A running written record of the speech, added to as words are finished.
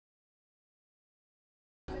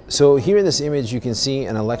So here in this image you can see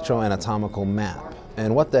an electroanatomical map,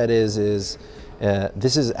 and what that is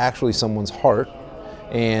this is actually someone's heart,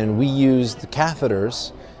 and we use the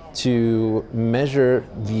catheters to measure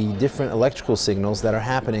the different electrical signals that are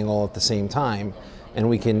happening all at the same time, and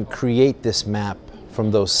we can create this map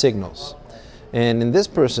from those signals. And in this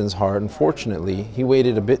person's heart, unfortunately, he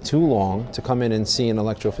waited a bit too long to come in and see an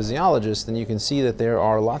electrophysiologist, and you can see that there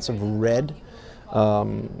are lots of red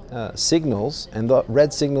signals, and the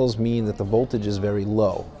red signals mean that the voltage is very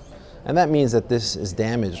low. And that means that this is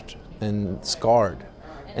damaged and scarred.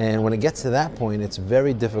 And when it gets to that point, it's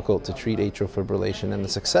very difficult to treat atrial fibrillation, and the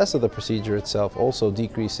success of the procedure itself also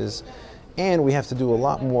decreases, and we have to do a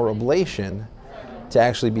lot more ablation to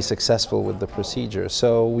actually be successful with the procedure.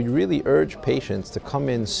 So we really urge patients to come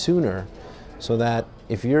in sooner, so that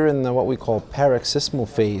if you're in the what we call paroxysmal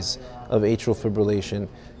phase of atrial fibrillation,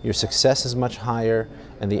 your success is much higher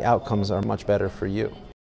and the outcomes are much better for you.